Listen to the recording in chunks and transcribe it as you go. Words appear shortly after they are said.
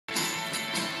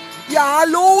Yeah,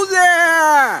 hello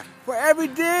there! For every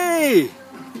day!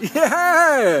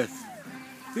 Yes!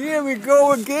 Here we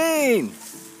go again!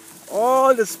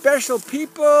 All the special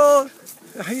people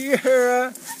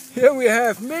here. Here we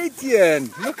have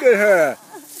Mädchen. Look at her.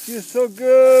 She's so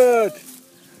good.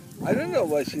 I don't know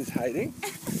what she's hiding.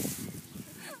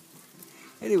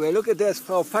 Anyway, look at this,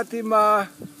 Frau Fatima.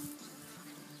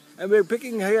 And we're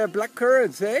picking here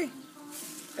blackcurrants, eh?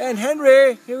 And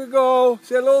Henry, here we go.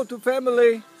 Say hello to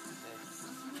family.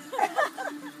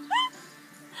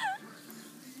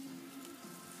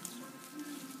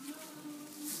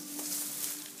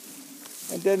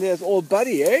 And then there's old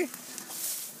Buddy, eh?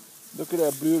 Look at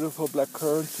that beautiful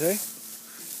blackcurrants, eh?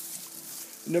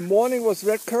 In the morning was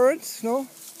red currants, no?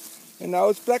 And now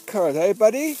it's blackcurrant, eh,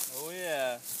 Buddy? Oh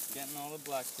yeah, getting all the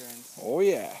blackcurrants. Oh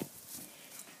yeah.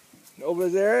 And over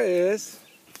there is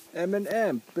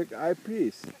M&M, big eye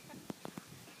piece.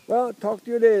 Well, talk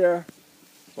to you later.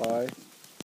 Bye.